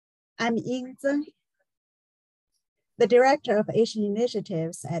I'm Ying Zeng, the Director of Asian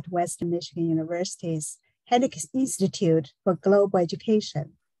Initiatives at Western Michigan University's Hendricks Institute for Global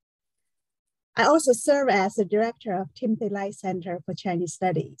Education. I also serve as the Director of Timothy Lai Center for Chinese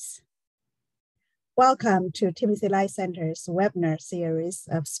Studies. Welcome to Timothy Lai Center's webinar series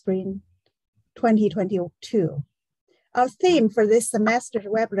of Spring 2022. Our theme for this semester's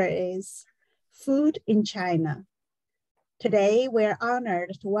webinar is Food in China. Today, we're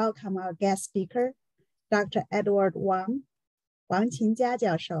honored to welcome our guest speaker, Dr. Edward Wang, Wang Qinjia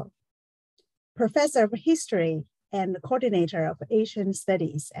教授, Professor of History and Coordinator of Asian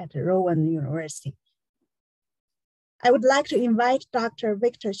Studies at Rowan University. I would like to invite Dr.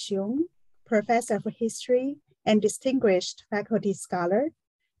 Victor Xiong, Professor of History and Distinguished Faculty Scholar,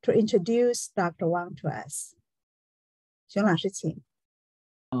 to introduce Dr. Wang to us. 熊老师，请。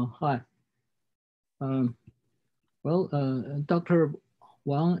Hi. Dr.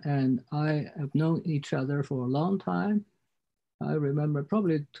 Wang and I have known each other for a long time. I remember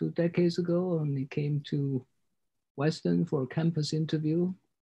probably 2 decades ago when he came to Western for a campus interview,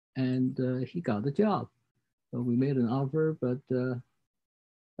 and he got the job. So we made an offer, but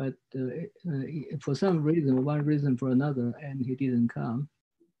for some reason, one reason for another, and he didn't come.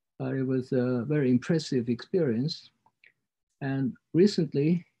 It was a very impressive experience. And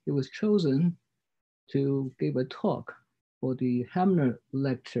recently, he was chosen to give a talk for the Hamner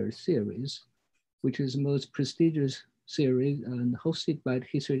Lecture Series, which is the most prestigious series and hosted by the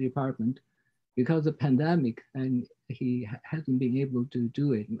History Department because of the pandemic, and he hasn't been able to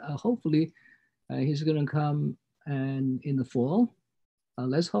do it. Hopefully, he's going to come and in the fall.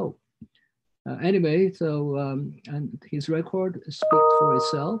 Let's hope. Anyway, so and his record speaks for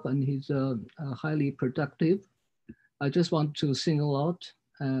itself, and he's highly productive. I just want to single out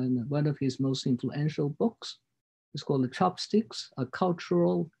and one of his most influential books. It's called Chopsticks, A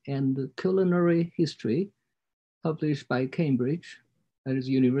Cultural and Culinary History, published by Cambridge, that is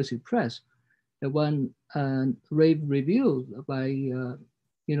University Press. It won rave reviews by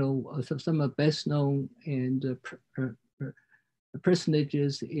some best known and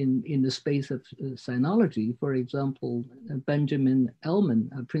personages in the space of sinology. For example, Benjamin Ellman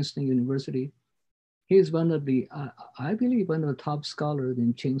at Princeton University. He's one of the, I believe, one of the top scholars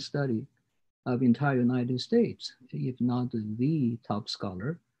in Qing study of the entire United States, if not the top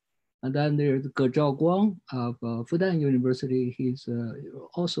scholar. And then there's Ge Zhaoguang of Fudan University. He's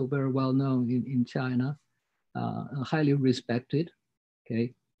also very well known in China, highly respected.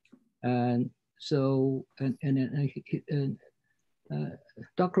 Okay, and so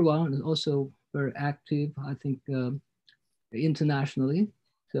Dr. Wang is also very active, I think, internationally.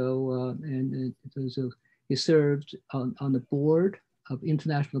 So, so he served on the board of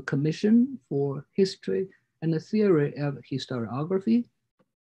International Commission for History and the Theory of Historiography.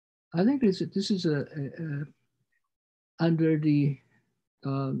 I think this is under the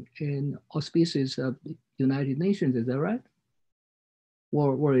in auspices of the United Nations. Is that right?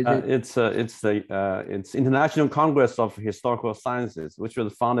 Or is it? It's International Congress of Historical Sciences, which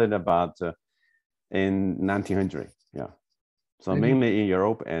was founded about in 1900. Yeah. So mainly in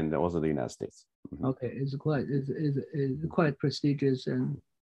Europe and also the United States. Okay, it's quite prestigious, and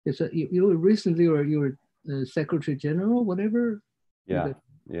you recently were Secretary General, whatever. Yeah,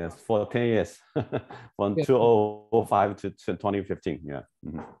 yes, for 10 years, from 2005 to 2015. Yeah.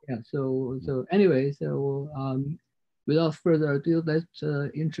 Yeah. So anyway, without further ado, let's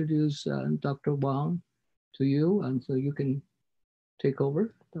introduce Dr. Wang to you, and so you can take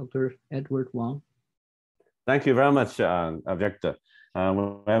over, Dr. Edward Wang. Thank you very much, Victor.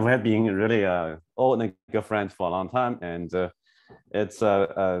 We have been really old and good friends for a long time, and it's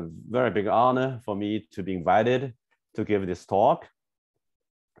a very big honor for me to be invited to give this talk.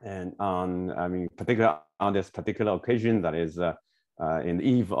 And particularly on this particular occasion, that is in the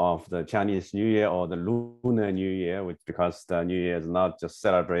eve of the Chinese New Year or the Lunar New Year, because the New Year is not just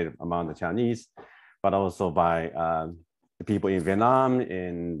celebrated among the Chinese, but also by the people in Vietnam,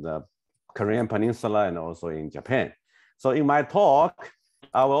 in the Korean Peninsula, and also in Japan. So in my talk,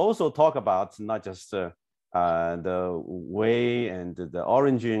 I will also talk about not just the way and the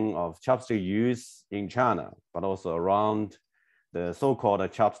origin of chopstick use in China, but also around the so-called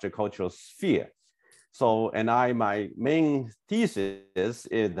chopstick cultural sphere. So, and my main thesis is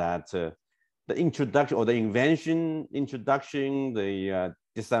that the introduction or the introduction, the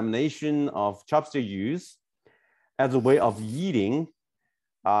dissemination of chopstick use as a way of eating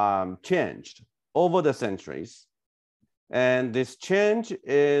changed over the centuries, and this change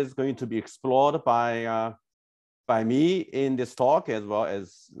is going to be explored by me in this talk, as well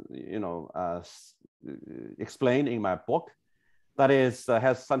as explained in my book. that is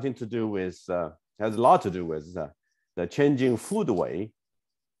has something to do with, has a lot to do with the changing food way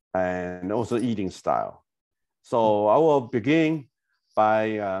and also eating style. So I will begin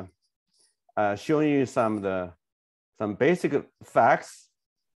by showing you some basic facts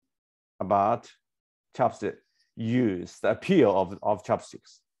about chopstick use, the appeal of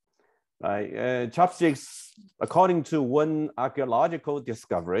chopsticks. Right? Chopsticks, according to one archaeological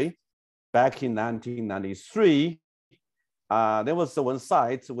discovery back in 1993, there was one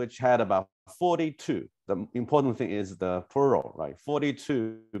site which had about 42. The important thing is the plural, right?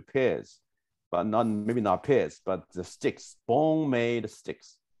 42 pairs, but maybe not pairs, but the sticks, bone-made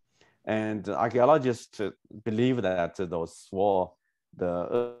sticks. And archaeologists believe that those were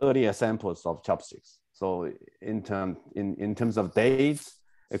the earlier samples of chopsticks. So in terms of dates,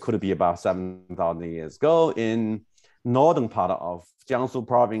 it could be about 7,000 years ago in northern part of Jiangsu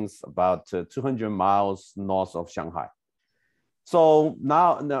province, about 200 miles north of Shanghai. So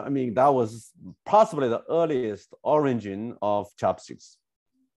now, I mean, that was possibly the earliest origin of chopsticks.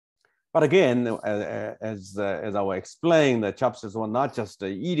 But again, as I will explain, the chopsticks were not just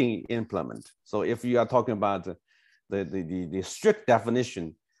an eating implement. So if you are talking about the strict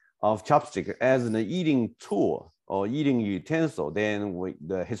definition of chopstick as an eating tool or eating utensil, then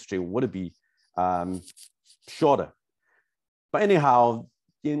the history would be shorter. But anyhow,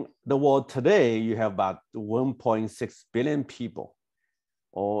 in the world today, you have about 1.6 billion people,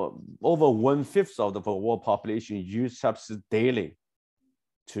 or over 1/5 of the world population use chopsticks daily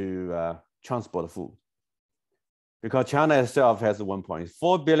to transport food. Because China itself has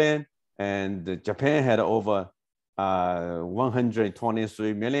 1.4 billion, and Japan had over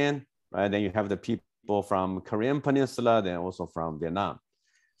 123 million, right? Then you have the people from Korean Peninsula, then also from Vietnam.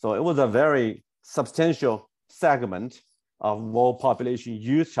 So it was a very substantial segment of world population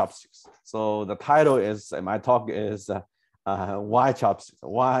use chopsticks. So the title is, my talk is why chopsticks?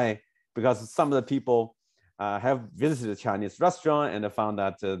 Why? Because some of the people have visited a Chinese restaurant and they found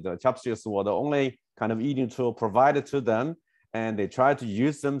that the chopsticks were the only kind of eating tool provided to them, and they tried to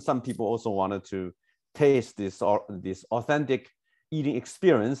use them. Some people also wanted to taste this authentic eating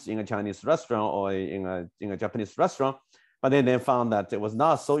experience in a Chinese restaurant or in a Japanese restaurant, but then they found that it was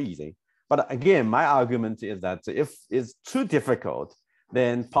not so easy. But again, my argument is that if it's too difficult,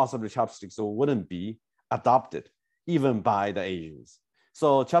 then possibly chopsticks wouldn't be adopted even by the Asians.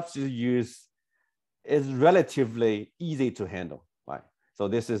 So chopsticks use is relatively easy to handle, right? So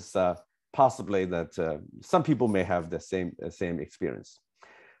this is possibly that some people may have the same experience.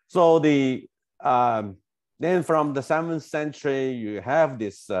 So then from the 7th century, you have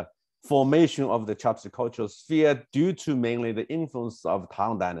this formation of the chopstick cultural sphere due to mainly the influence of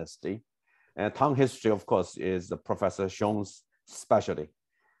Tang Dynasty. And Tang history, of course, is Professor Xiong's specialty.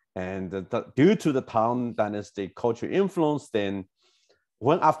 And due to the Tang Dynasty cultural influence, then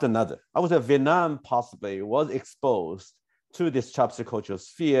one after another, I would say Vietnam possibly was exposed to this chopstick cultural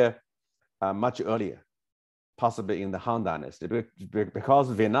sphere much earlier, possibly in the Han Dynasty, because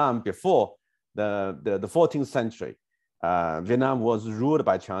Vietnam before the 14th century, Vietnam was ruled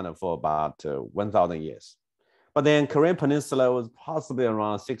by China for about 1,000 years. But then Korean Peninsula was possibly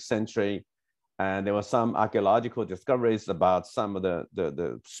around 6th century, and there were some archaeological discoveries about some of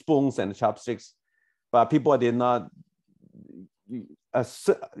the spoons and chopsticks, but people did not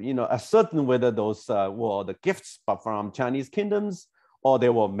ascertain whether those were the gifts from Chinese kingdoms or they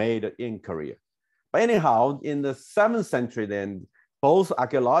were made in Korea. But anyhow, in the 7th century, then both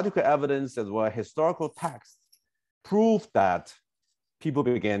archaeological evidence as well as historical texts proved that people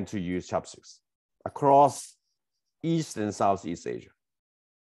began to use chopsticks across East and Southeast Asia.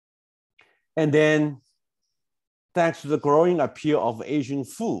 And then, thanks to the growing appeal of Asian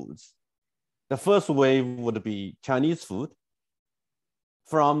foods, the first wave would be Chinese food.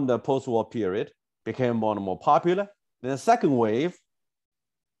 From the post-war period, became more and more popular. Then the second wave,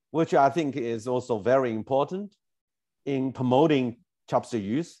 which I think is also very important in promoting chopstick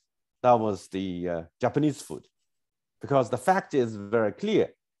use, that was the Japanese food. Because the fact is very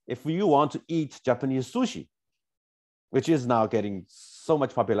clear. If you want to eat Japanese sushi, which is now getting so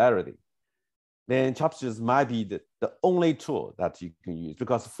much popularity, then chopsticks might be the only tool that you can use,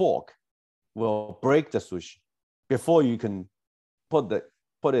 because fork will break the sushi before you can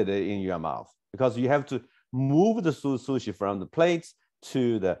put it in your mouth, because you have to move the sushi from the plates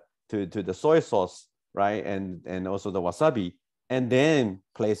to the soy sauce, right, and also the wasabi, and then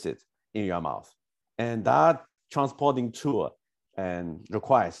place it in your mouth. And that transporting tool and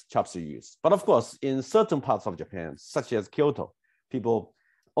requires chopstick use. But of course, in certain parts of Japan, such as Kyoto, people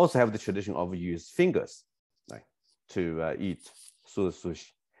also have the tradition of use fingers, right, to eat sushi.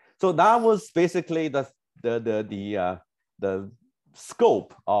 So that was basically the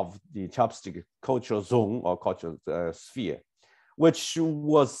scope of the chopstick cultural zone or cultural sphere, which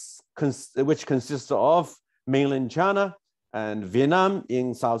consists of mainland China and Vietnam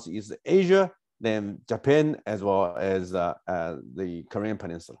in Southeast Asia, then Japan, as well as the Korean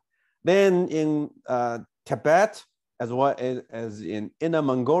Peninsula. Then in Tibet, as well as in Inner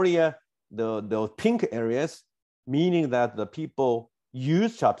Mongolia, the pink areas, meaning that the people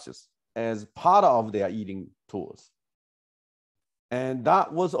use chopsticks as part of their eating tools. And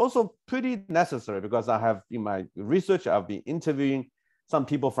that was also pretty necessary because I have, in my research, I've been interviewing some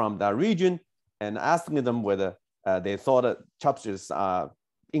people from that region and asking them whether they thought that chopsticks are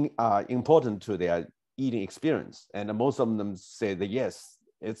important to their eating experience. And most of them say that yes,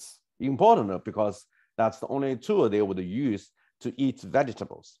 it's important because that's the only tool they would use to eat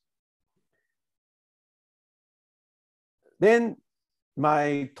vegetables. Then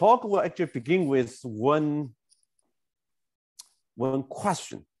my talk will actually begin with one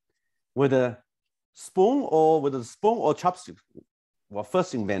question: whether spoon or chopstick were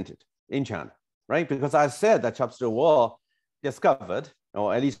first invented in China, right? Because I said that chopsticks were discovered,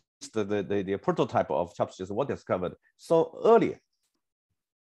 or at least the prototype of chopsticks were discovered so earlier.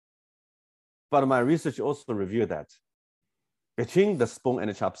 But my research also revealed that between the spoon and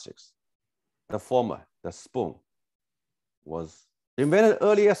the chopsticks, the former, the spoon, was invented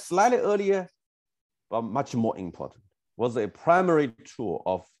earlier, slightly earlier, but much more important, was a primary tool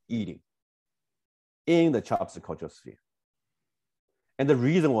of eating in the chopstick cultural sphere. And the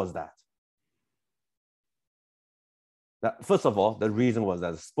reason was that first of all, the reason was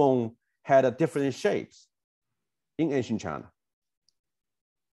that the spoon had different shapes in ancient China.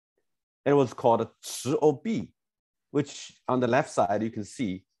 It was called Chi or Bi, which on the left side you can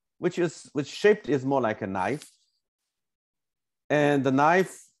see, which shaped is more like a knife. And the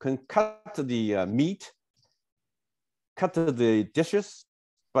knife can cut the meat, cut the dishes,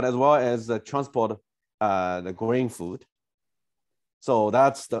 but as well as transport the grain food. So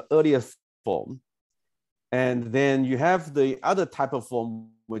that's the earliest form. And then you have the other type of form,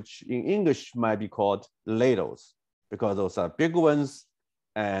 which in English might be called ladles, because those are big ones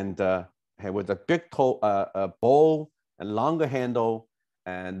and with a big bowl and longer handle,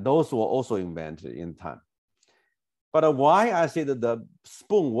 and those were also invented in time. But why I say that the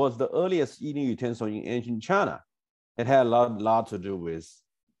spoon was the earliest eating utensil in ancient China, it had a lot to do with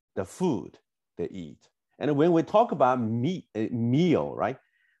the food they eat. And when we talk about meal, right,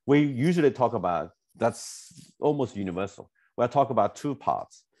 we usually talk about, that's almost universal. We'll talk about two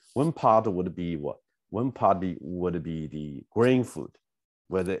parts. One part would be what? One part would be the grain food,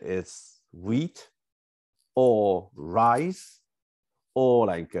 whether it's wheat or rice or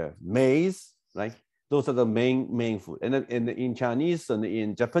like maize, right? Those are the main food. And in Chinese and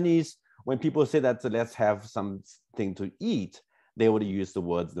in Japanese, when people say that let's have something to eat, they would use the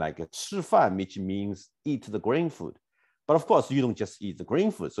words like 吃饭, which means eat the grain food. But of course, you don't just eat the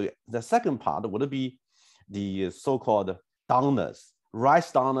grain food. So the second part would be the so-called doners,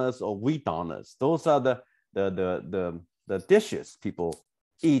 rice doners or wheat doners. Those are the dishes people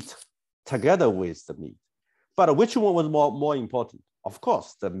eat together with the meat. But which one was more important? Of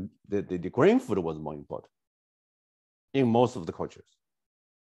course, the grain food was more important in most of the cultures.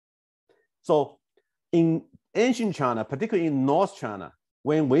 So in ancient China, particularly in North China,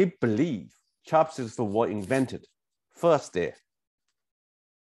 when we believe chopsticks were invented, first there,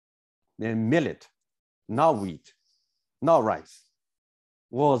 then millet, not wheat, not rice,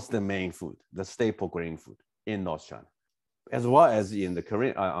 was the main food, the staple grain food in North China, as well as in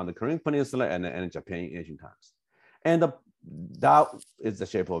the on the Korean Peninsula and Japan in ancient times. And that is the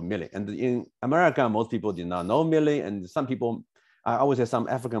shape of millet. And in America, most people did not know millet, and some people, I would say some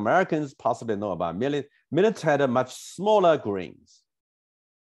African Americans possibly know about millet. Millet had a much smaller grains,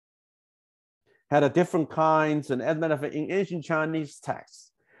 had a different kinds, and as a matter of fact, in ancient Chinese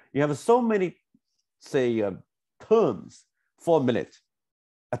texts, you have so many, say, terms for millet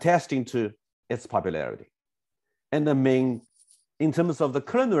attesting to its popularity. And in terms of the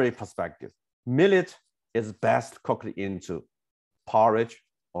culinary perspective, millet is best cooked into porridge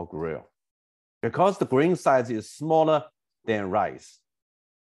or grill because the grain size is smaller than rice.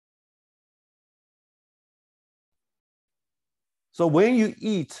 So when you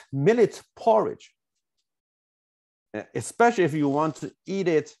eat millet porridge, especially if you want to eat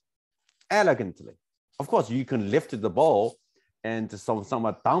it elegantly, of course, you can lift the bowl and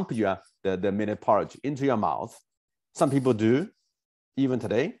somewhat dump the millet porridge into your mouth. Some people do, even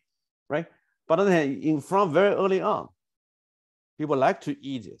today, right? But on the other hand, from very early on, people like to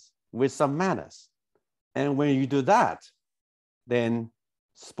eat it with some manners. And when you do that, then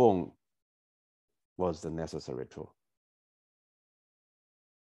spoon was the necessary tool.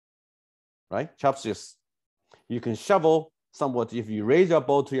 right? Chopsticks, you can shovel somewhat. If you raise your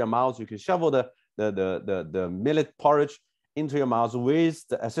bowl to your mouth, you can shovel the millet porridge into your mouth with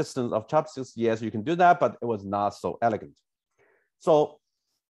the assistance of chopsticks. Yes, you can do that, but it was not so elegant. So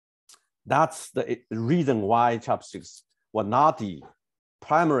that's the reason why chopsticks were not the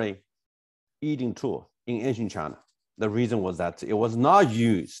primary eating tool in ancient China. The reason was that it was not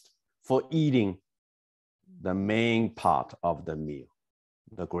used for eating the main part of the meal,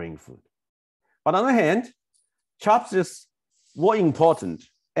 the grain food. But on the other hand, chopsticks were important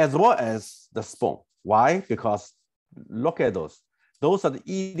as well as the spoon. Why? Because look at those. Those are the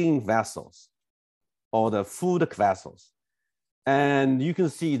eating vessels or the food vessels. And you can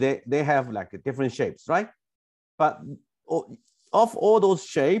see they have like different shapes, right? But of all those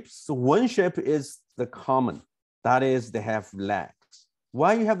shapes, one shape is the common. That is, they have legs.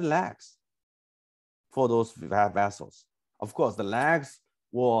 Why you have legs for those vessels? Of course, the legs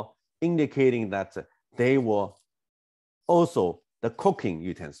were indicating that they were also the cooking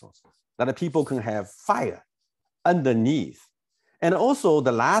utensils, that the people can have fire underneath. And also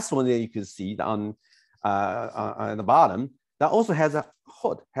the last one that you can see on the bottom, that also has a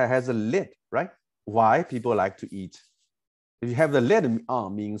hood, has a lid, right? Why people like to eat? If you have the lid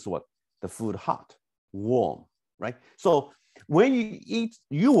on, means what? The food hot, warm, right? So when you eat,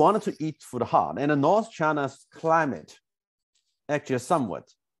 you wanted to eat food hot, and the North China's climate actually somewhat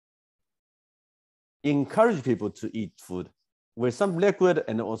encourage people to eat food with some liquid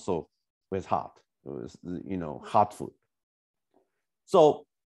and also with hot, hot food. So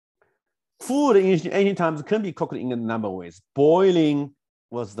food in ancient times can be cooked in a number of ways. Boiling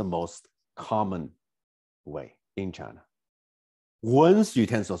was the most common way in China. Once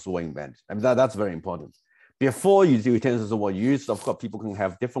utensils were invented, I mean, that's very important. Before utensils were used, of course, people can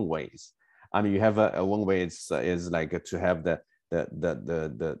have different ways. I mean, you have one way is like to have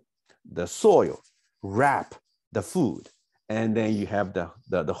the soil wrap the food, and then you have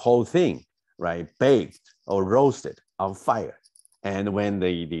the whole thing, right, baked or roasted on fire. And when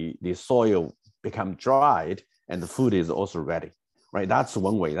the soil become dried and the food is also ready, right? That's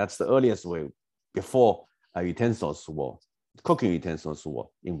one way. That's the earliest way before cooking utensils were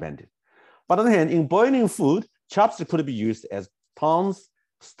invented. But on the other hand, in boiling food, chopsticks could be used as tongs,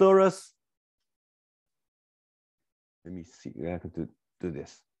 stirrers. Let me see. I have to do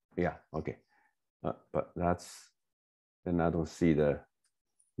this. Yeah, okay. But then I don't see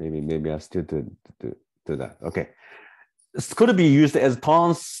maybe I still do that. Okay. This could be used as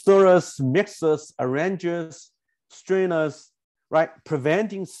tongs, stirrers, mixers, arrangers, strainers, right?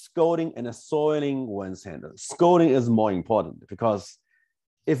 Preventing scalding and soiling one's hand. Scalding is more important because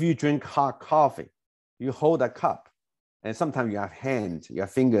if you drink hot coffee, you hold a cup, and sometimes your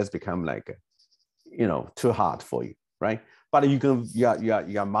fingers become like, too hot for you, right? But you can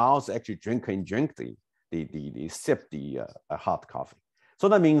your mouth actually drink the hot coffee. So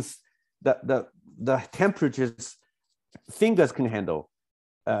that means that the temperatures fingers can handle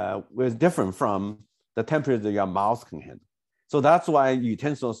is different from the temperature that your mouth can handle. So that's why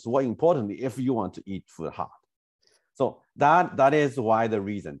utensils were important if you want to eat food hot. So that is why the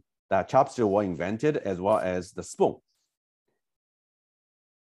reason that chopsticks were invented as well as the spoon.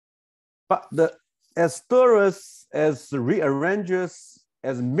 But as stirrers, as rearrangers,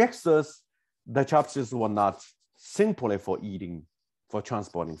 as mixers, the chopsticks were not simply for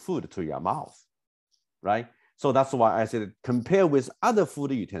transporting food to your mouth, right? So that's why I said, compared with other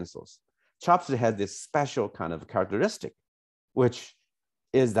food utensils, chopsticks has this special kind of characteristic, which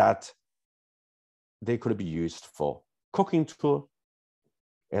is that they could be used for cooking tool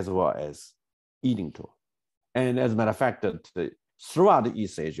as well as eating tool. And as a matter of fact, throughout the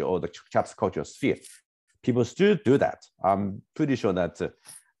East Asia or the chopstick cultural sphere, people still do that. I'm pretty sure that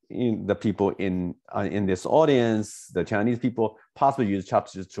the people in this audience, the Chinese people, possibly use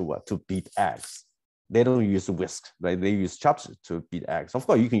chopsticks to beat eggs. They don't use whisk, right? They use chopsticks to beat eggs. Of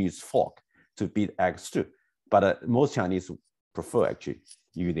course, you can use fork to beat eggs too, but most Chinese prefer actually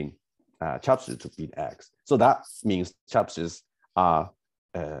using chopsticks to beat eggs. So that means chopsticks are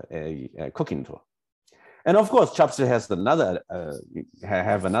a cooking tool. And of course, chopsticks has another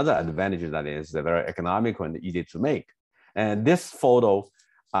advantage that is very economical and easy to make. And this photo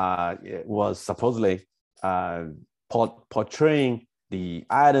was supposedly portraying the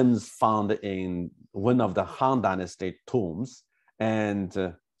items found in one of the Han Dynasty tombs.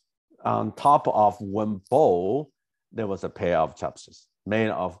 And on top of one bowl, there was a pair of chopsticks made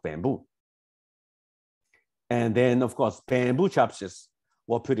of bamboo. And then, of course, bamboo chopsticks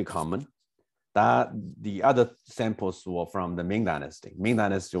were pretty common. That the other samples were from the Ming Dynasty. Ming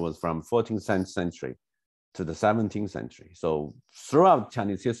Dynasty was from 14th century to the 17th century. So throughout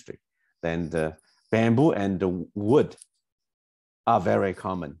Chinese history, then the bamboo and the wood are very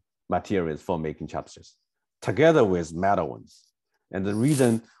common materials for making chopsticks, together with metal ones. And the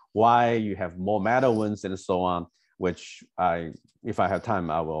reason why you have more metal ones and so on, which if I have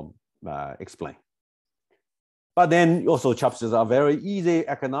time, I will explain. But then also chopsticks are very easy,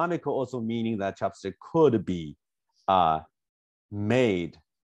 economical, also meaning that chopstick could be made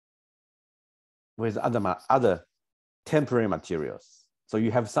with other temporary materials. So you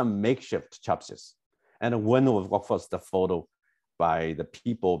have some makeshift chopsticks. And one of course the photo by the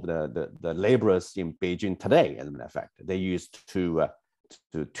people, the laborers in Beijing today, as a matter of fact, they used to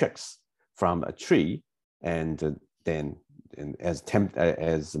twigs from a tree and then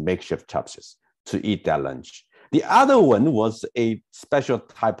as makeshift chopsticks to eat their lunch. The other one was a special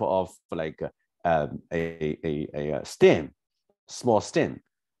type of like a stem, small stem.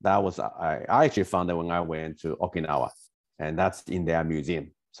 That was, I actually found it when I went to Okinawa, and that's in their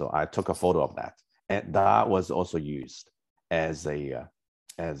museum. So I took a photo of that, and that was also used as a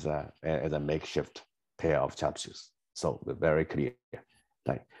makeshift pair of chopsticks. So very clear.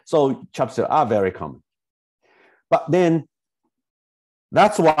 Right. So chopsticks are very common, but then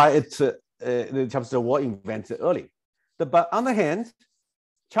that's why the chopsticks were invented early. But on the other hand,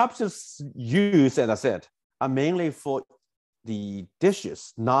 chopsticks used, as I said, are mainly for the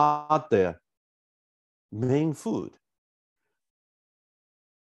dishes, not the main food.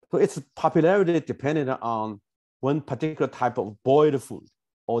 So its popularity depended on one particular type of boiled food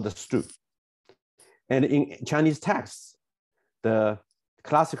or the stew. And in Chinese texts, the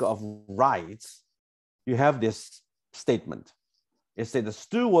classic of rites, you have this statement. It said the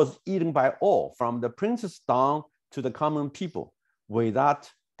stew was eaten by all, from the princes down to the common people, without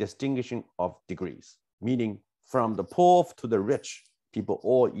distinguishing of degrees, meaning from the poor to the rich, people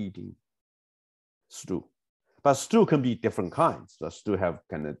all eating stew. But stew can be different kinds. The stew have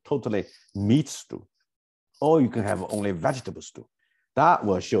kind of totally meat stew, or you can have only vegetable stew. That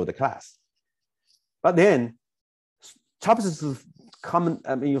will show the class. But then chopsticks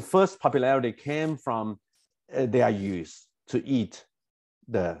first popularity came from their use to eat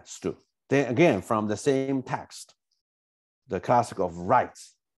the stew. Then again, from the same text, the classic of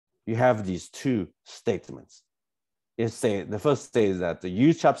rites, you have these two statements. The first says that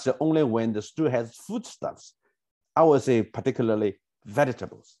use chopsticks only when the stew has foodstuffs. I would say particularly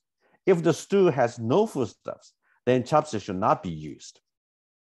vegetables. If the stew has no foodstuffs, then chopsticks should not be used.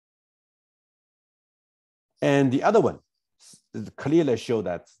 And the other one clearly show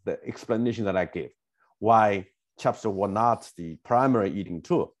that the explanation that I gave, why chopsticks were not the primary eating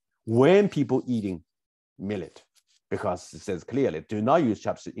tool when people eating millet, because it says clearly, do not use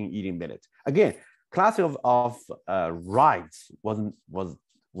chopsticks in eating millet. Again, classic of rites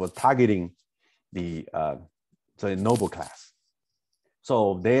was targeting the noble class.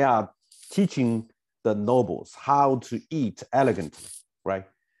 So they are teaching the nobles how to eat elegantly, right?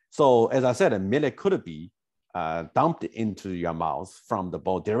 So as I said, a millet could be dumped into your mouth from the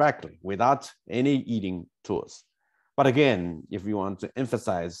bowl directly without any eating tools. But again, if you want to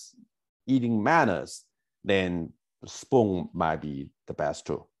emphasize eating manners, then the spoon might be the best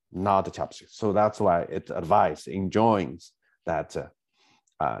tool, not the chopsticks. So that's why it enjoins that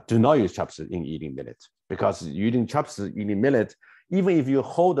do not use chopsticks in eating millet, because using chopsticks eating millet, even if you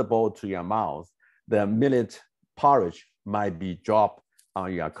hold the bowl to your mouth, the millet porridge might be dropped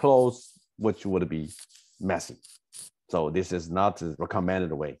on your clothes, which would be messy. So this is not the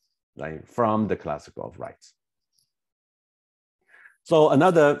recommended way, right, from the classical rites. So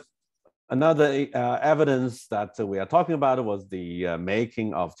another evidence that we are talking about was the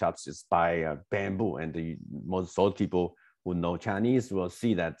making of chopsticks by bamboo. And most people who know Chinese will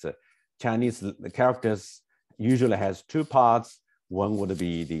see that Chinese characters usually has two parts. One would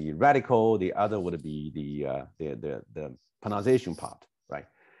be the radical, the other would be the pronunciation part, right?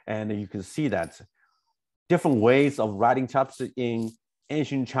 And you can see that different ways of writing chopsticks in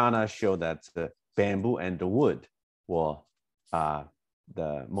ancient China show that bamboo and the wood were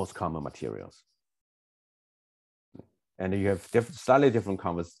the most common materials. And you have slightly different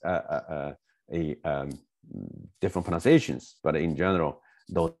different pronunciations, but in general,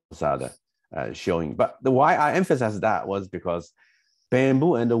 those are the showing. But why I emphasize that was because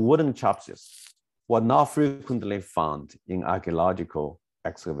bamboo and the wooden chopsticks were not frequently found in archaeological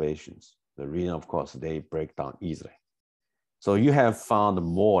excavations. The reason, of course, they break down easily. So you have found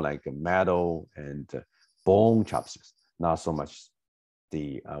more like metal and bone chopsticks, not so much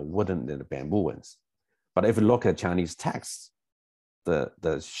the wooden and the bamboo ones. But if you look at Chinese texts,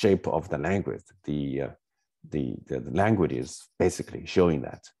 the shape of the language, the language is basically showing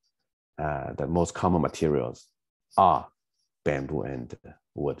that the most common materials are bamboo and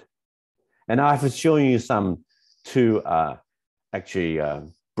wood. And I've shown you some two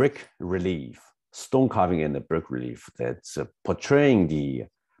brick relief, stone carving and the brick relief that's portraying the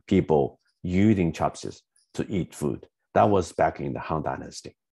people using chopsticks to eat food. That was back in the Han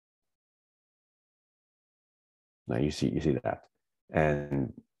Dynasty. Now you see that,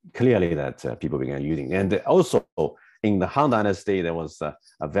 and clearly that people began using. And also in the Han Dynasty, there was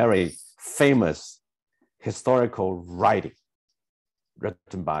a very famous historical writing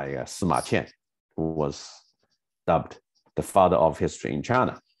written by Sima Qian, who was dubbed the father of history in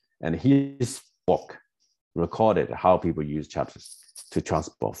China. And his book recorded how people use chopsticks to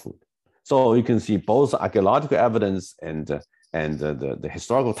transport food. So you can see both archaeological evidence and the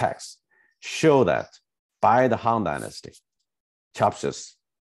historical texts show that by the Han Dynasty, chopsticks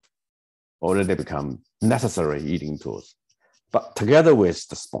already become necessary eating tools, but together with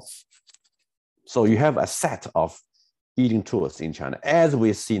the spoon. So you have a set of eating tools in China, as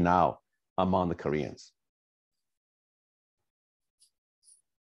we see now among the Koreans.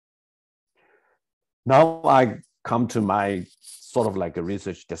 Now I come to my sort of like a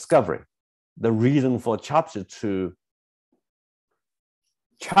research discovery. The reason for chopsticks to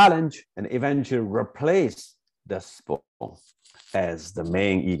challenge and eventually replace the spoon as the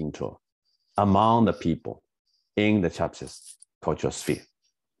main eating tool among the people in the chopsticks cultural sphere.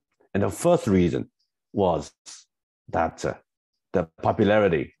 And the first reason was that the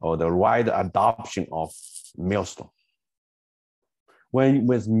popularity or the wide adoption of millstone. When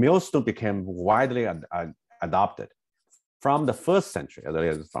millstone became widely adopted from the first century,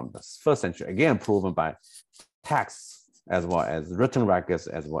 again proven by texts as well as written records,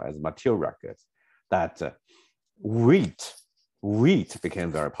 as well as material records, that wheat became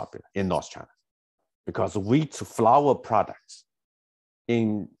very popular in North China, because wheat flour products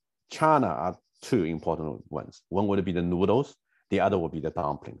in China are two important ones. One would be the noodles, the other would be the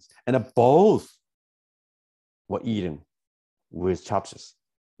dumplings. And both were eaten with chopsticks,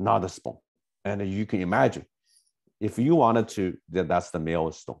 not a spoon. And you can imagine, if you wanted to, that's the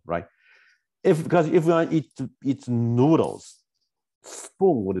millstone, right? Because if you want to eat noodles,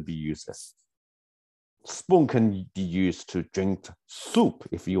 spoon would be useless. Spoon can be used to drink soup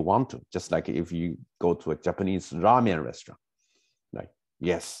if you want to, just like if you go to a Japanese ramen restaurant, right?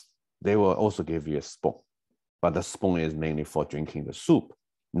 Yes, they will also give you a spoon, but the spoon is mainly for drinking the soup,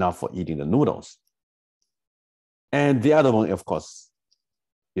 not for eating the noodles. And the other one, of course,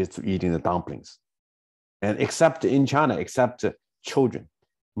 is to eating the dumplings. And except in China, except children,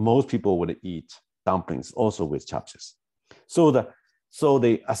 most people would eat dumplings also with chopsticks. So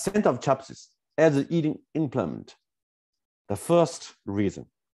the ascent of chopsticks as an eating implement, the first reason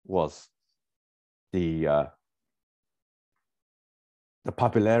was the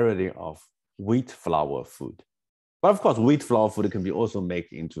popularity of wheat flour food. But of course, wheat flour food can be also made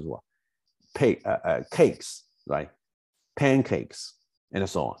into what? Cakes, right? Pancakes, and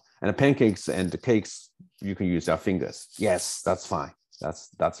so on. And the pancakes and the cakes, you can use your fingers. Yes, that's fine.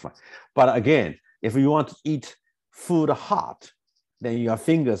 That's fine. But again, if you want to eat food hot, then your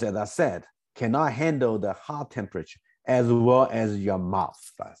fingers, as I said, cannot handle the hot temperature as well as your mouth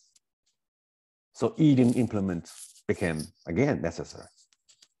does. So eating implements became, again, necessary,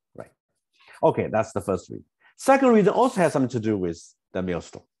 right? Okay, that's the first reason. Second reason also has something to do with the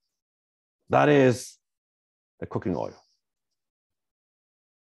millstone. That is the cooking oil.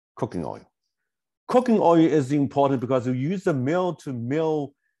 Cooking oil. Cooking oil is important because you use the mill to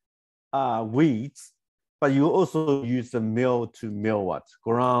mill wheat, but you also use the mill to mill what?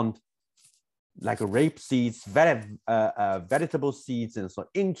 Ground, like rape seeds, vegetable seeds, and so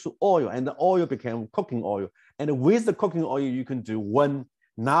into oil, and the oil became cooking oil. And with the cooking oil, you can do one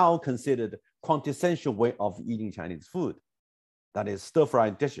now considered quintessential way of eating Chinese food, that is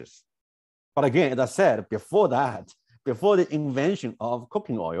stir-fried dishes. But again, as I said, before that, before the invention of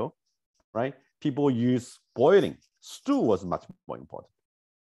cooking oil, right, people use boiling. Stew was much more important.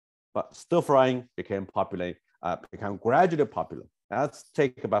 But stir-frying became popular, became gradually popular. That's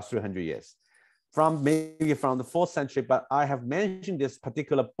take about 300 years. Maybe from the 4th century, but I have mentioned this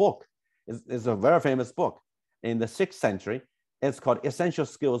particular book. It's a very famous book in the 6th century. It's called Essential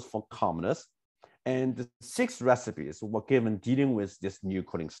Skills for Commoners. And the 6 recipes were given dealing with this new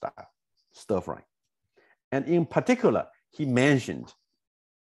cooking style, stir-frying. And in particular, he mentioned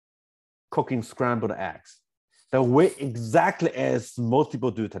cooking scrambled eggs, the way exactly as most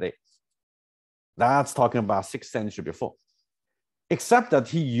people do today. That's talking about 6th century before. Except that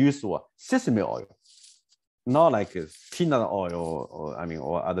he used what? Sesame oil, not like peanut oil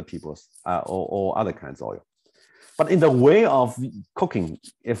or other people's or other kinds of oil. But in the way of cooking,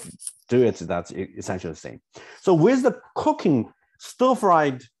 if do it, that's essentially the same. So with the cooking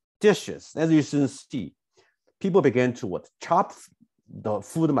stir-fried dishes, as you can see, people began to chop the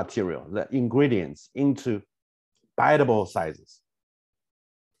food material, the ingredients into biteable sizes.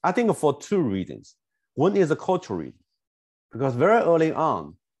 I think for two reasons. One is a cultural reason, because very early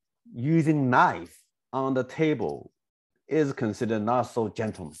on, using knife on the table is considered not so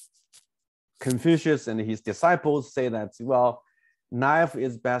gentleman. Confucius and his disciples say that, well, knife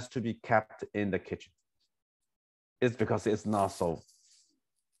is best to be kept in the kitchen. It's because it's not so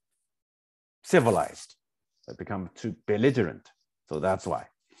civilized. It becomes too belligerent. So that's why.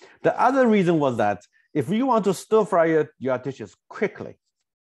 The other reason was that if you want to stir fry your dishes quickly,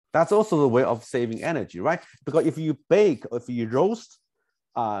 that's also the way of saving energy, right? Because if you bake or if you roast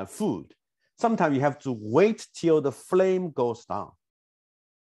food, sometimes you have to wait till the flame goes down,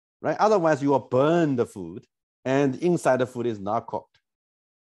 right? Otherwise, you will burn the food and inside the food is not cooked,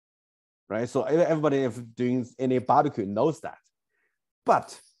 right? So everybody, if doing any barbecue, knows that.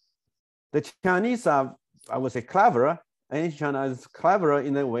 But the Chinese are, I would say, cleverer. And China is cleverer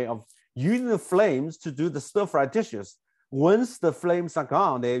in a way of using the flames to do the stir-fry dishes. Once the flames are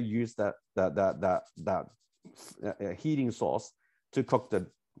gone, they use the heating source to cook the,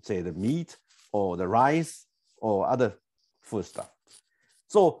 say, the meat or the rice or other food stuff.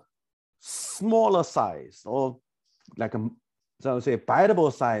 So smaller size or like so I would say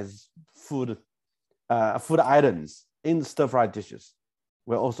biteable size food items in stir-fry dishes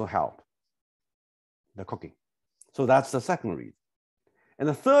will also help the cooking. So that's the second reason. And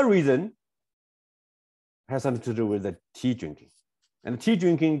the third reason has something to do with the tea drinking. And tea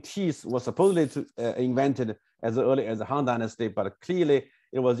drinking, teas was supposedly invented as early as the Han Dynasty, but clearly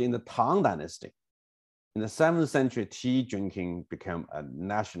it was in the Tang Dynasty. In the 7th century, tea drinking became a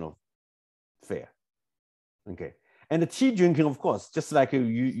national fare. Okay. And the tea drinking, of course, just like when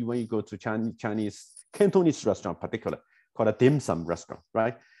you go to Chinese Cantonese restaurant, particular, called a dim sum restaurant,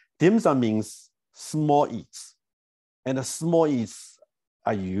 right? Dim sum means small eats. And the small eats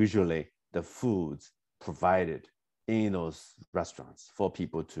are usually the foods provided in those restaurants for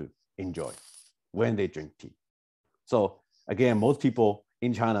people to enjoy when they drink tea. So again, most people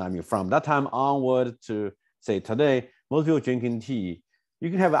in China, I mean, from that time onward to say today, most people drinking tea. You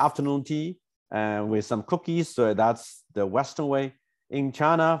can have afternoon tea with some cookies. So that's the Western way. In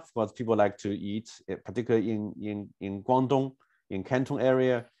China, of course, people like to eat, particularly in Guangdong, in Canton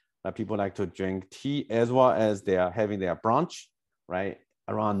area, people like to drink tea as well as they are having their brunch, right?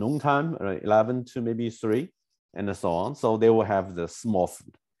 Around noontime, 11 to maybe 3, and so on. So they will have the small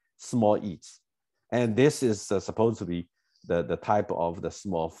food, small eats. And this is supposed to be the type of the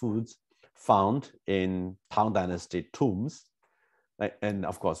small foods found in Tang Dynasty tombs. And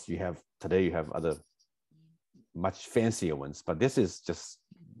of course, today you have other much fancier ones, but this is just,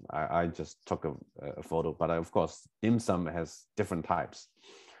 I just took a photo, but of course, dim sum has different types.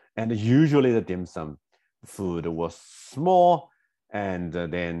 And usually the dim sum food was small, and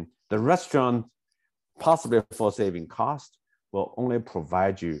then the restaurant, possibly for saving cost, will only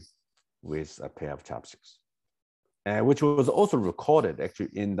provide you with a pair of chopsticks, which was also recorded actually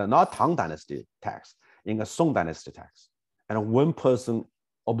in the not Tang Dynasty text, in a Song Dynasty text. And one person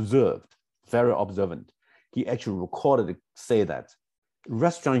observed, very observant, he actually recorded, say that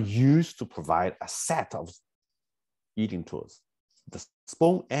restaurant used to provide a set of eating tools, the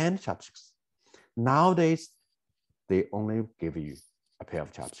spoon and chopsticks. Nowadays, they only give you a pair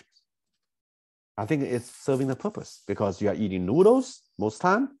of chopsticks. I think it's serving the purpose because you are eating noodles most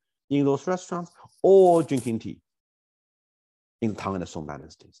time in those restaurants or drinking tea in Tang and Song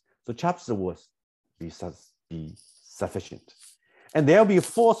dynasties. So chopsticks will be sufficient. And there'll be a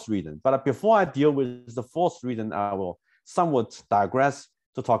fourth reason, but before I deal with the fourth reason, I will somewhat digress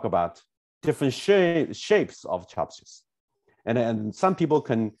to talk about different shapes of chopsticks. And some people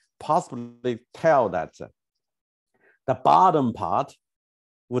can possibly tell that the bottom part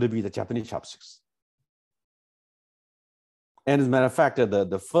would be the Japanese chopsticks. And as a matter of fact,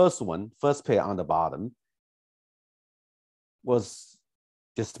 the first pair on the bottom was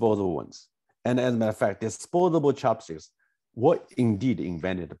disposable ones. And as a matter of fact, disposable chopsticks were indeed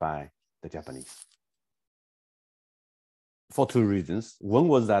invented by the Japanese for two reasons. One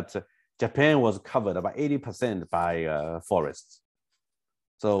was that Japan was covered about 80% by forests.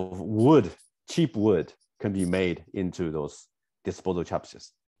 So cheap wood can be made into those disposable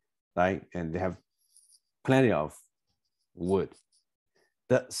chopsticks, right? And they have plenty of wood.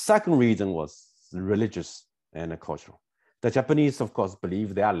 The second reason was religious and cultural. The Japanese, of course,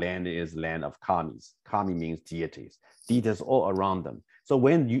 believe their land is land of kamis. Kami means deities. Deities all around them. So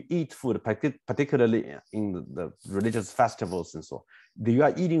when you eat food, particularly in the religious festivals and so on, you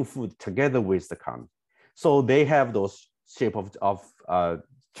are eating food together with the kami. So they have those shape of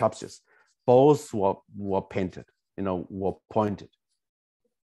chopsticks, both were painted, were pointed.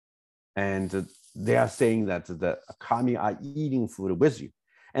 And they are saying that the kami are eating food with you.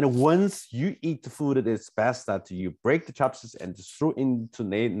 And once you eat the food, it's best that you break the chopsticks and throw into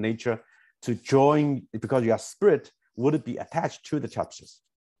nature to join, because your spirit would be attached to the chopsticks.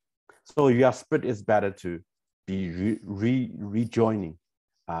 So your spirit is better to be rejoining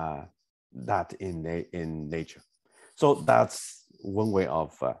that in nature. So that's one way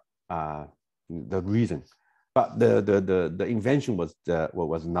of the reason. But the invention was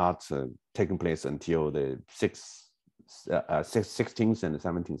not taking place until the 16th and the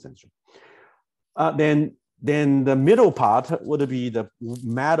 17th century. Then the middle part would be the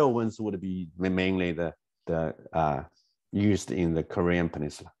metal ones, would be mainly the used in the Korean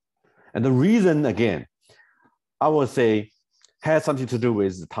peninsula. And the reason, again, I would say has something to do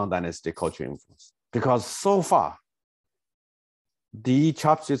with the Tang Dynasty cultural influence, because so far the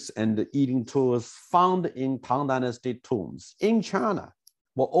chopsticks and the eating tools found in Tang Dynasty tombs in China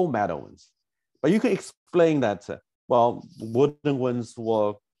were all metal ones. But you can explain that, well, wooden ones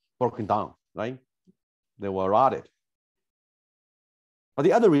were broken down, right? They were rotted. But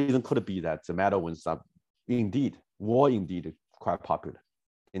the other reason could be that the metal ones were indeed quite popular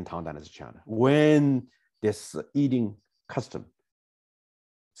in Tang Dynasty China when this eating custom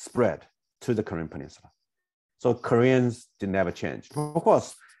spread to the Korean peninsula. So Koreans did never change. Of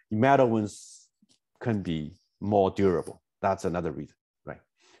course, metal ones can be more durable. That's another reason, right?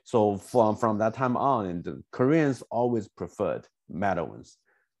 So from that time on, and the Koreans always preferred metal ones.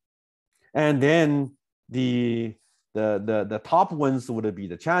 And then the top ones would be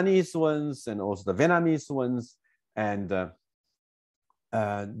the Chinese ones and also the Vietnamese ones, and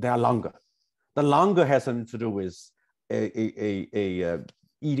they are longer. The longer has something to do with a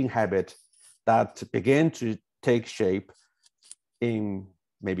eating habit that began to take shape in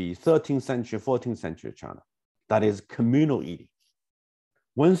maybe 13th century, 14th century China. That is communal eating.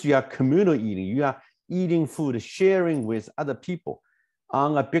 Once you are communal eating, you are eating food, sharing with other people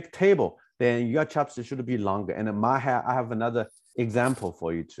on a big table, then your chopsticks should be longer. And I have another example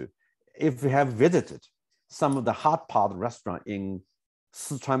for you too. If you have visited some of the hot pot restaurants in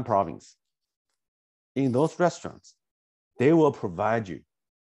Sichuan province, in those restaurants, they will provide you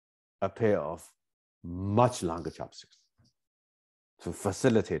a pair of much longer chopsticks to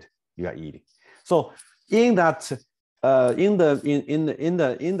facilitate your eating. So in that, in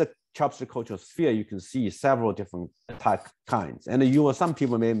the chopstick cultural sphere, you can see several different kinds. And some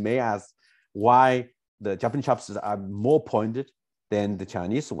people may ask why the Japanese chopsticks are more pointed than the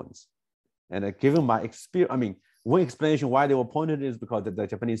Chinese ones. And given my experience, one explanation why they were pointed is because the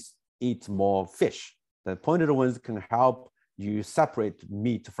Japanese eat more fish. The pointed ones can help you separate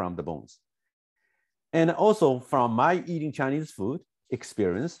meat from the bones. And also from my eating Chinese food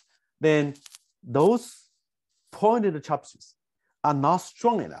experience, then those pointed chopsticks are not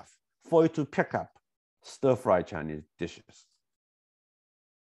strong enough for you to pick up stir-fried Chinese dishes.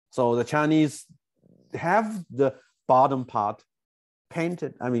 So the Chinese have the bottom part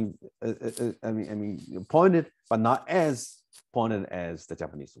painted, pointed, but not as pointed as the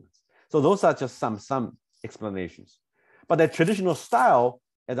Japanese ones. So those are just some explanations. But the traditional style,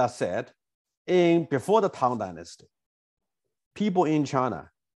 as I said, before the Tang Dynasty, people in China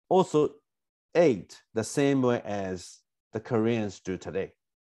also ate the same way as the Koreans do today.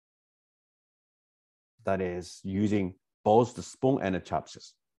 That is using both the spoon and the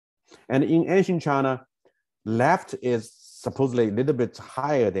chopsticks. And in ancient China, left is supposedly a little bit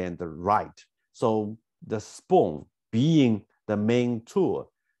higher than the right. So the spoon being the main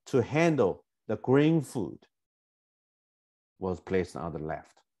tool to handle the grain food was placed on the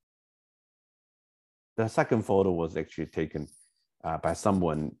left. The second photo was actually taken by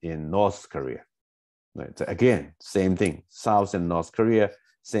someone in North Korea. Right. So again, same thing, South and North Korea,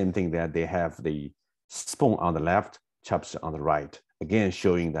 same thing that they have the spoon on the left, chopstick on the right. Again,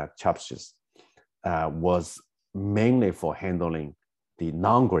 showing that chopsticks was mainly for handling the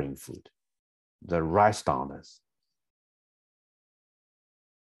non-grain food, the rice donors.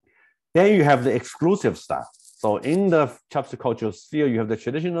 Then you have the exclusive style. So in the chopstick cultural sphere, you have the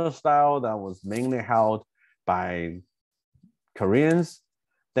traditional style that was mainly held by Koreans.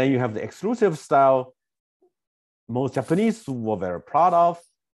 Then you have the exclusive style most Japanese were very proud of.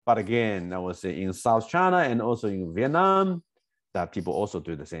 But again, I would say in South China and also in Vietnam, that people also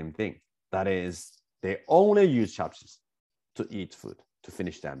do the same thing. That is, they only use chopsticks to eat food, to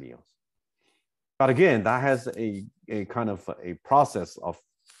finish their meals. But again, that has a kind of a process of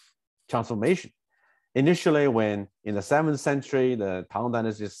transformation. Initially, when in the 7th century, the Tang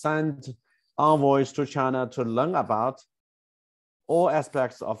Dynasty sent envoys to China to learn about all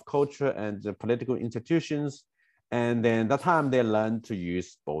aspects of culture and the political institutions. And then that time they learned to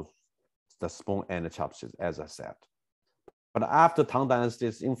use both the spoon and the chopsticks, as I said. But after Tang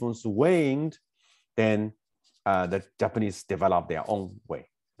Dynasty's influence waned, then the Japanese developed their own way.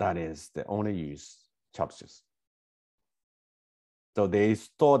 That is, they only use chopsticks. So they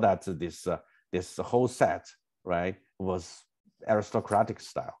thought that this whole set, right, was aristocratic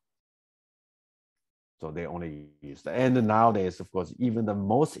style. So they only used it. And nowadays, of course, even the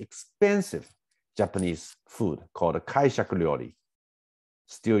most expensive Japanese food called kaishaku ryori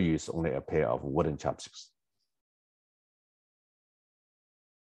still use only a pair of wooden chopsticks.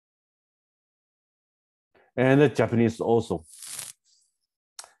 And the Japanese also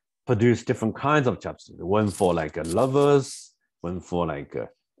produce different kinds of chopsticks. One for like lovers, one for like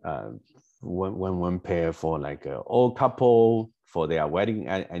one pair for like an old couple for their wedding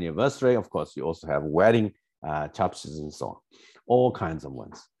anniversary. Of course, you also have wedding chopsticks and so on. All kinds of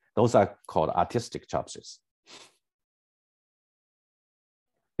ones. Those are called artistic chopsticks.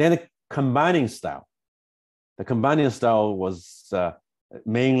 Then the combining style. The combining style was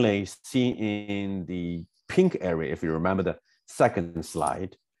mainly seen in the pink area, if you remember the second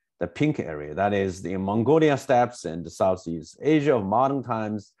slide. The pink area, that is the Mongolia steppes and the Southeast Asia of modern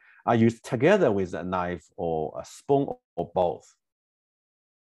times, are used together with a knife or a spoon or both.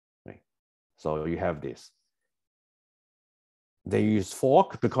 Right? So you have this. They use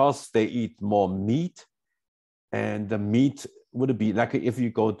fork because they eat more meat, and the meat would be like if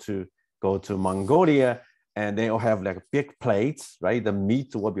you go to Mongolia and they all have like big plates, right? The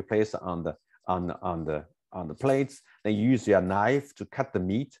meat will be placed on the plates. They use their knife to cut the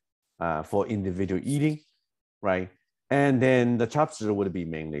meat for individual eating, right? And then the chopsticks would be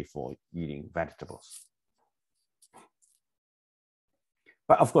mainly for eating vegetables.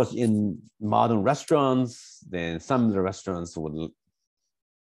 But of course, in modern restaurants, then some of the restaurants would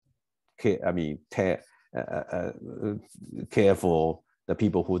care for the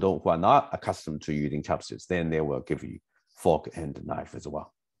people who are not accustomed to using chopsticks. Then they will give you fork and knife as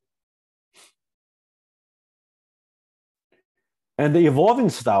well. And the evolving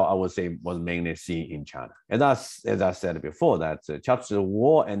style, I would say, was mainly seen in China. And as I said before, that chopsticks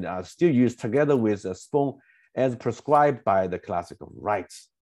were and are still used together with a spoon as prescribed by the classical rites.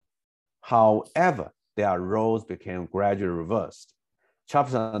 However, their roles became gradually reversed.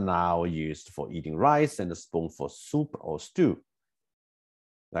 Chopsticks are now used for eating rice and a spoon for soup or stew.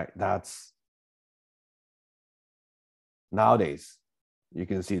 Like that's nowadays, you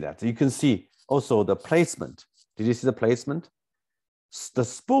can see that. You can see also the placement. Did you see the placement? The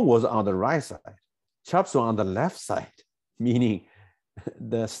spoon was on the right side, chopsticks were on the left side, meaning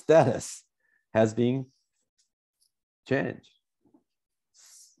the status has been changed.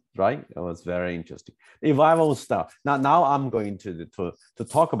 Right? It was very interesting. Evolving style. Now I'm going to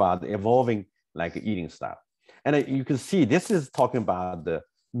talk about the evolving like eating style. And you can see this is talking about the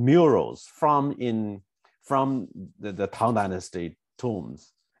murals from the Tang Dynasty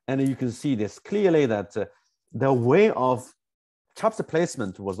tombs. And you can see this clearly that the way of chopstick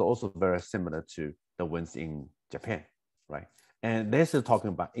placement was also very similar to the ones in Japan, right? And this is talking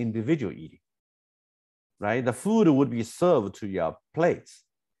about individual eating, right? The food would be served to your plates.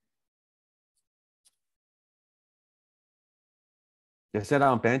 They sit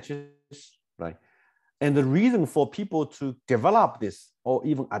on benches, right? And the reason for people to develop this or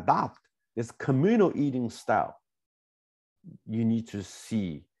even adopt this communal eating style, you need to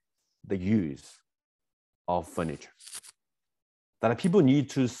see the use of furniture. That people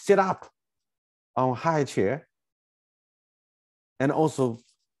need to sit up on high chair and also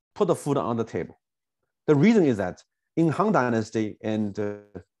put the food on the table. The reason is that in Han Dynasty and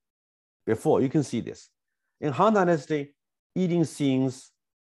before, you can see this. In Han Dynasty, eating scenes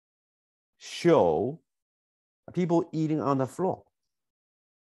show people eating on the floor.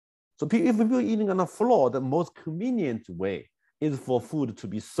 So if people are eating on the floor, the most convenient way is for food to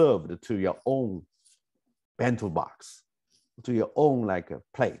be served to your own bento box, to your own like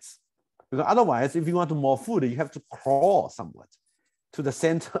plates. Because otherwise, if you want more food, you have to crawl somewhat to the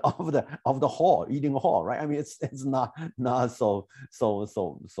center of the hall, eating hall, right? I mean, it's not so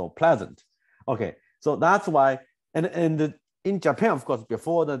pleasant. Okay, so that's why, and in Japan, of course,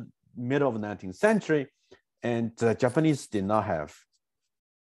 before the middle of the 19th century, and the Japanese did not have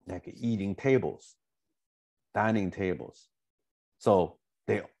like eating tables, dining tables. So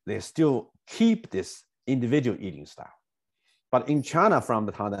they still keep this individual eating style. But in China, from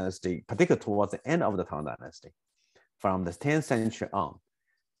the Tang Dynasty, particularly towards the end of the Tang Dynasty, from the 10th century on,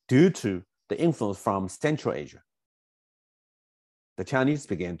 due to the influence from Central Asia, the Chinese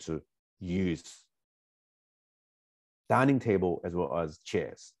began to use dining table as well as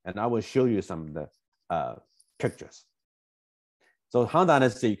chairs. And I will show you some of the pictures. So Han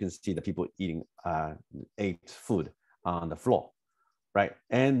Dynasty, you can see the people ate food on the floor, right?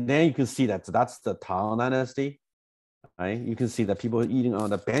 And then you can see that that's the Tang Dynasty, right? You can see that people eating on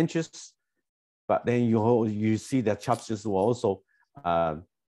the benches, but then you see that chopsticks were also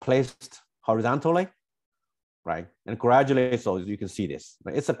placed horizontally, right? And gradually, so you can see this.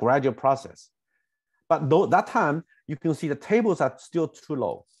 Right? It's a gradual process. But though that time, you can see the tables are still too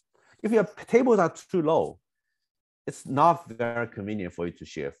low. If your tables are too low, it's not very convenient for you to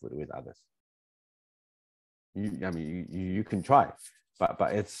share food with others. You can try,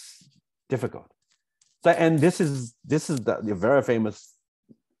 but it's difficult. So, and this is the very famous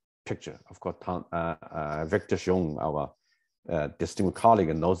picture. Of course, Victor Xiong, our distinguished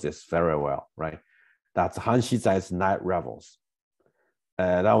colleague, knows this very well, right? That's Han Xizai's Night Revels.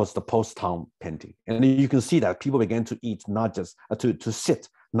 That was the post-Tang painting. And you can see that people began to eat, not just to sit,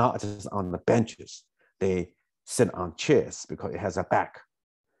 not just on the benches. They sit on chairs because it has a back.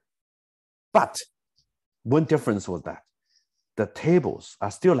 But one difference was that the tables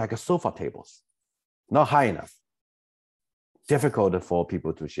are still like a sofa tables, not high enough. Difficult for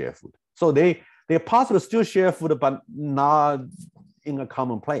people to share food. So they possibly still share food, but not in a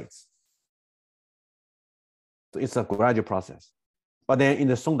common place. So it's a gradual process. But then in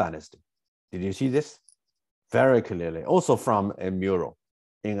the Song Dynasty, did you see this? Very clearly, also from a mural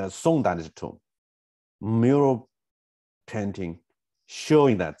in a Song Dynasty tomb. Mural painting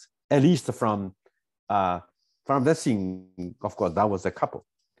showing that, at least from the scene, of course, that was a couple.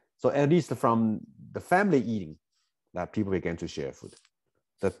 So at least from the family eating, that people began to share food.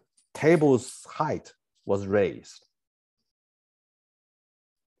 The table's height was raised.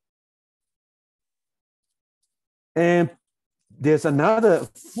 And there's another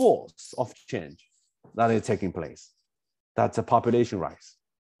force of change that is taking place. That's a population rise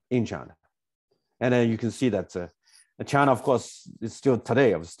in China. And then you can see that China, of course, is still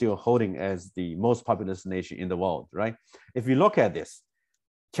today still holding as the most populous nation in the world, right? If you look at this,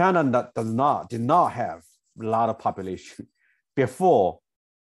 China did not have a lot of population before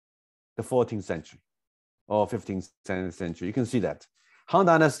the 14th century or 15th century. You can see that Han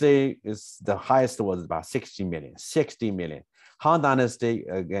Dynasty is the highest was about 60 million. Han Dynasty,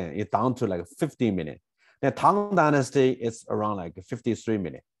 again, is down to like 50 million. The Tang Dynasty is around like 53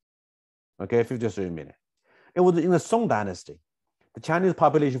 million. Okay, 53 million. It was in the Song Dynasty, the Chinese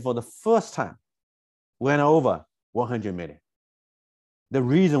population for the first time went over 100 million. The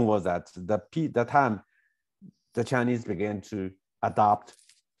reason was that the time the Chinese began to adopt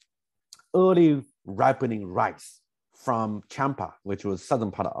early ripening rice from Champa, which was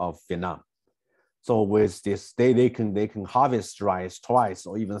southern part of Vietnam. So with this, they can harvest rice twice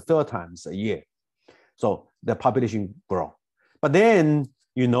or even 3 times a year. So the population grow. But then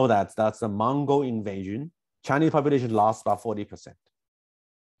you know that that's the Mongol invasion. Chinese population lost about 40%.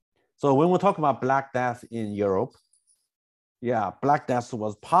 So when we talk about Black Death in Europe, yeah, Black Death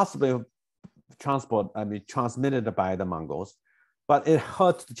was possibly transmitted by the Mongols, but it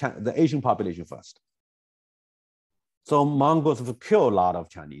hurt the Asian population first. So Mongols would kill a lot of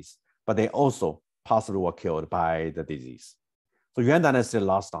Chinese, but they also possibly were killed by the disease. So Yuan Dynasty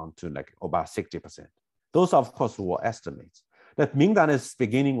lost down to like about 60%. Those, of course, were estimates. The Ming Dynasty's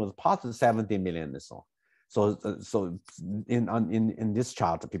beginning was possibly 70 million or so. So in this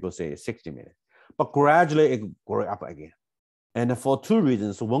chart, people say 60 million. But gradually it grew up again. And for 2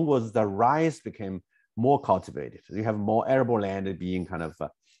 reasons. One was the rice became more cultivated. You have more arable land being kind of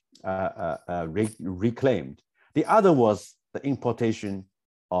reclaimed. The other was the importation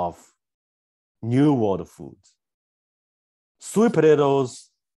of New World foods. Sweet potatoes,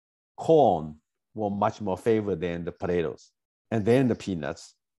 corn were much more favored than the potatoes, and then the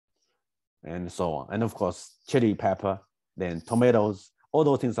peanuts, and so on. And of course, chili pepper, then tomatoes, all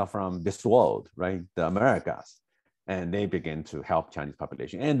those things are from this world, right? The Americas. And they begin to help Chinese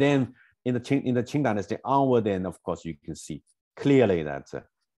population. And then in the Qing Dynasty onward, then of course you can see clearly that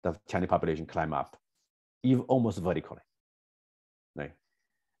the Chinese population climb up, even almost vertically, right?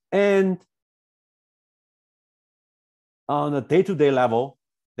 And on a day-to-day level,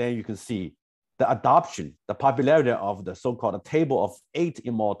 then you can see the adoption, the popularity of the so-called table of 8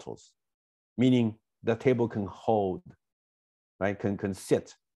 immortals, meaning the table can hold, right? Can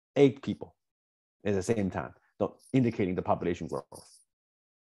sit 8 people at the same time, indicating the population growth.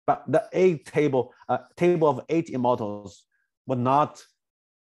 But the table of 8 immortals were not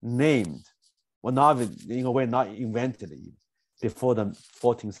named, were not, in a way, not invented before the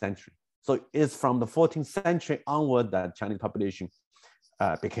 14th century. So it's from the 14th century onward that Chinese population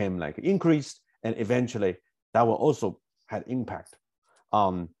became like increased, and eventually that will also had impact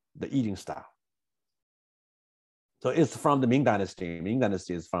on the eating style. So it's from the Ming Dynasty. Ming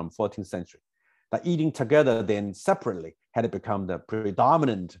Dynasty is from 14th century. That eating together then separately had become the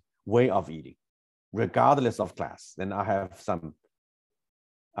predominant way of eating, regardless of class. Then I have some,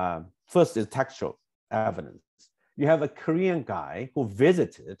 first is textual evidence. You have a Korean guy who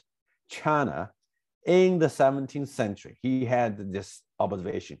visited China in the 17th century. He had this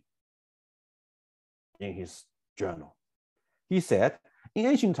observation in his journal. He said, in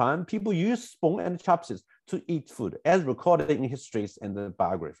ancient time, people used spoon and chopsticks to eat food, as recorded in histories and the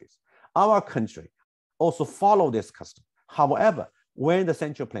biographies. Our country also followed this custom. However, when the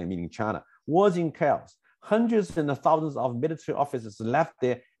Central Plain, meaning China, was in chaos, hundreds and thousands of military officers left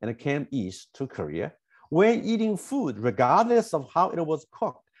there and came east to Korea. When eating food, regardless of how it was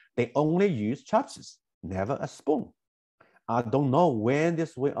cooked, they only used chopsticks, never a spoon. I don't know when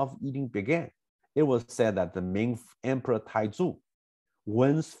this way of eating began. It was said that the Ming Emperor Taizu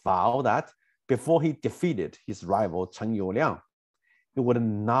once vowed that before he defeated his rival Chen Youliang, he would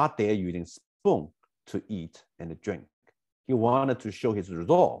not dare using spoon to eat and drink. He wanted to show his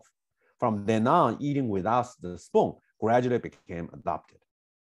resolve. From then on, eating without the spoon gradually became adopted,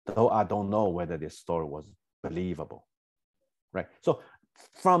 though I don't know whether this story was believable, right? So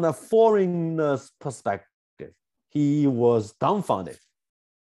from a foreigner's perspective, he was dumbfounded.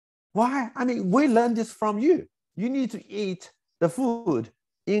 Why? I mean, we learned this from you. You need to eat the food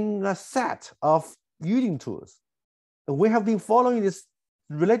in a set of eating tools. We have been following this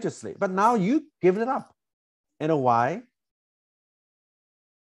religiously, but now you give it up. And why?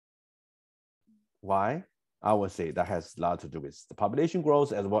 Why? I would say that has a lot to do with the population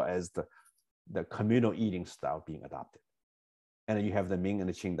growth as well as the communal eating style being adopted. And you have the Ming and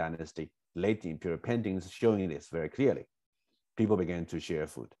the Qing dynasty, late imperial paintings showing this very clearly. People began to share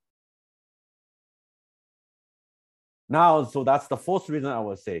food. Now, so that's the fourth reason I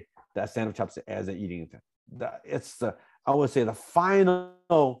would say the ascent of chopsticks as an eating thing. It's, I would say, the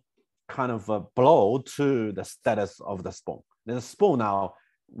final kind of a blow to the status of the spoon. The spoon now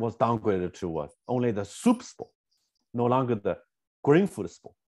was downgraded to what? Only the soup spoon, no longer the green food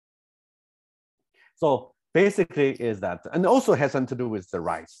spoon. So basically is that, and also has something to do with the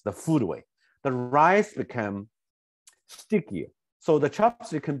rice, the Foodway. The rice became stickier. So the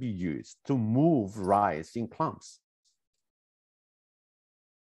chopstick can be used to move rice in clumps.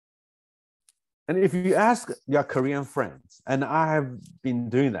 And if you ask your Korean friends, and I have been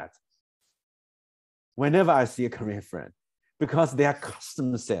doing that whenever I see a Korean friend, because their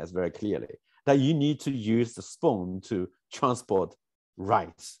custom says very clearly that you need to use the spoon to transport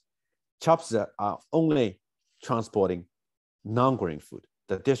rice. Chopsticks are only transporting non-grain food,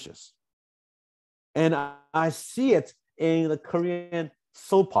 the dishes. And I see it in the Korean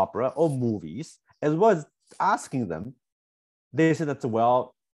soap opera or movies, as well as asking them, they say that,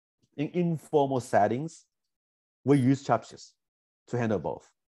 well, in informal settings, we use chopsticks to handle both.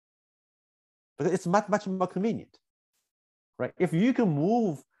 Because it's much, much more convenient, right? If you can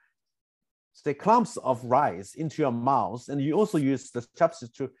move, say, clumps of rice into your mouth, and you also use the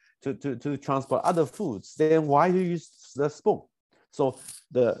chopsticks to transport other foods, then why do you use the spoon? So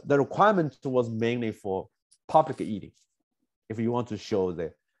the requirement was mainly for public eating. If you want to show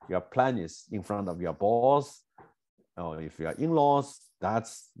that your politeness in front of your boss, or if you are in-laws,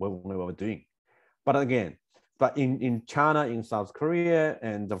 that's what we were doing. But again, but in China, in South Korea,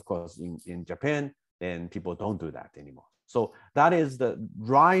 and of course in Japan, then people don't do that anymore. So that is the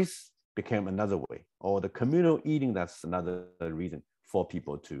rice became another way, or the communal eating, that's another reason for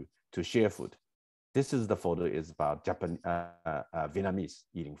people to share food. This is the photo is about Vietnamese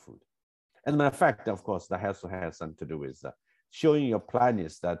eating food. As a matter of fact, of course, that also has something to do with showing your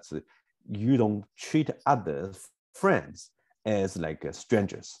politeness, that you don't treat other friends as like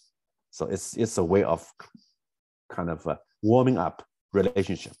strangers. So it's a way of kind of warming up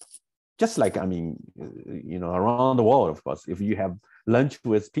relationship. Just like, I mean, you know, around the world, of course, if you have lunch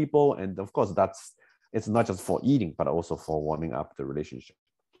with people, and of course it's not just for eating, but also for warming up the relationship.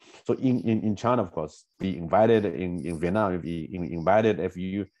 So in China, of course, be invited, in Vietnam, if you invited, if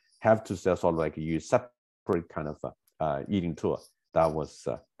you have to sort of like use separate kind of eating tour, that was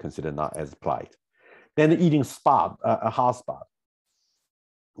considered not as polite. Then the eating spot, a hot spot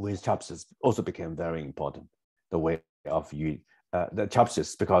with chopsticks also became very important. The way of using the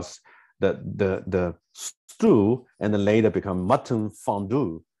chopsticks, because the stew and then later become mutton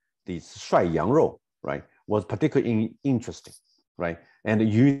fondue, the 涮羊肉, right, was particularly interesting, right? And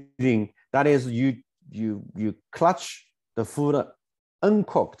using, that is, you clutch the food,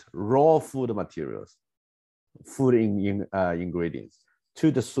 uncooked raw food materials, food ingredients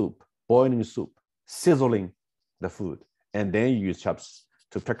to the soup, boiling soup, sizzling the food, and then you use chopsticks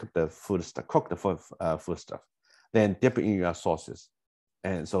to pick up the food stuff, cook the food stuff, then dip it in your sauces.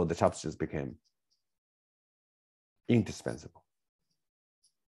 And so the chopsticks became indispensable.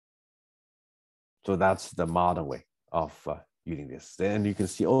 So that's the modern way of using this. And you can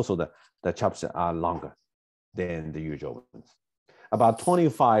see also the chopsticks are longer than the usual ones. About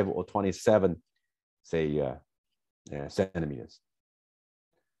 25 or 27, say, centimeters.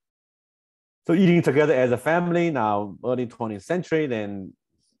 So eating together as a family now, early 20th century, then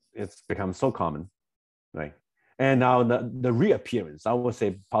it's become so common, right? And now the reappearance, I would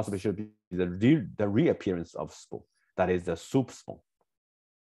say possibly should be the reappearance of spoon, that is the soup spoon.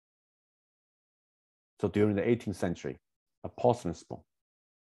 So during the 18th century, a porcelain spoon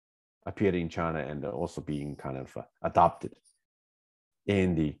appeared in China and also being kind of adopted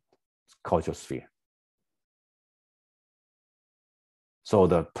in the cultural sphere. So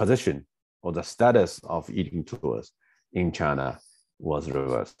the position or the status of eating tools in China was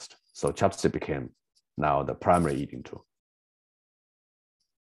reversed. So chopstick became now the primary eating tool.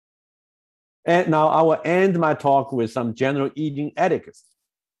 And now I will end my talk with some general eating etiquette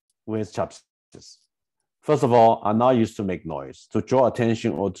with chopsticks. First of all, I'm not used to make noise, to draw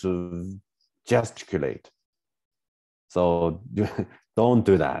attention or to gesticulate. So don't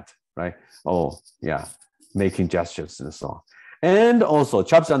do that, right? Oh, yeah, making gestures and so on. And also,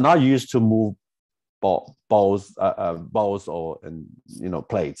 chopsticks are not used to move bowls or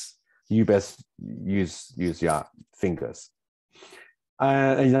plates. You best use your fingers.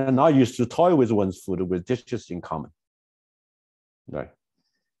 And you're not used to toy with one's food with dishes in common, right?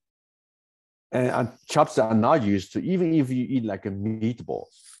 And chopsticks are not used to, even if you eat like a meatball,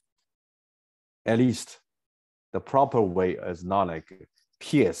 at least the proper way is not like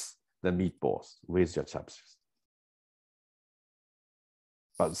pierce the meatballs with your chopsticks.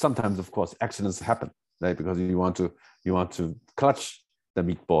 But sometimes, of course, accidents happen, right? Because you want to clutch the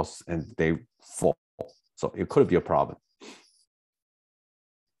meatballs and they fall. So it could be a problem.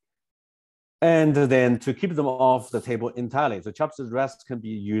 And then to keep them off the table entirely. So chopstick rest can be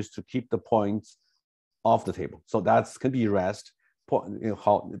used to keep the points off the table. So that can be rest.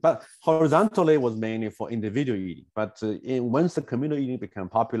 But horizontally was mainly for individual eating. But once the communal eating became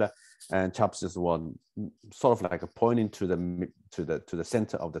popular, and chopsticks were sort of like pointing to the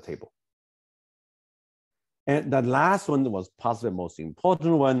center of the table. And the last one was possibly the most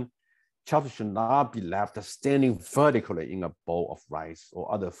important one. Chopsticks should not be left standing vertically in a bowl of rice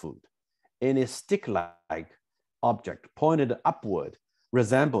or other food. Any stick-like object pointed upward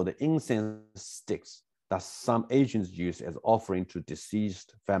resemble the incense sticks that some Asians use as offering to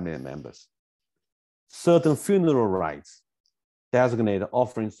deceased family members. Certain funeral rites designate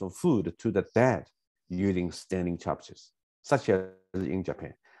offerings of food to the dead using standing chopsticks, such as in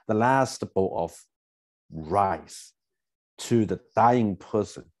Japan. The last bowl of rice to the dying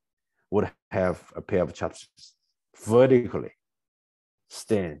person would have a pair of chopsticks vertically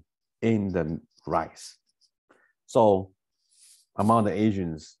stand in the rice. So among the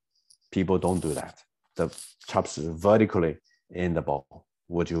Asians, people don't do that. The chopsticks vertically in the bowl,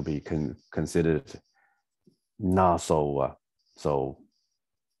 which will be considered not so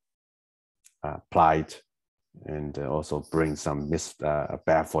polite and also bring some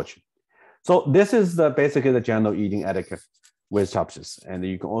bad fortune. So this is basically the general eating etiquette with chopsticks, and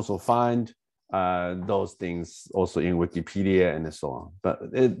you can also find those things also in Wikipedia and so on.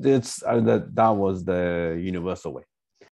 But that was the universal way.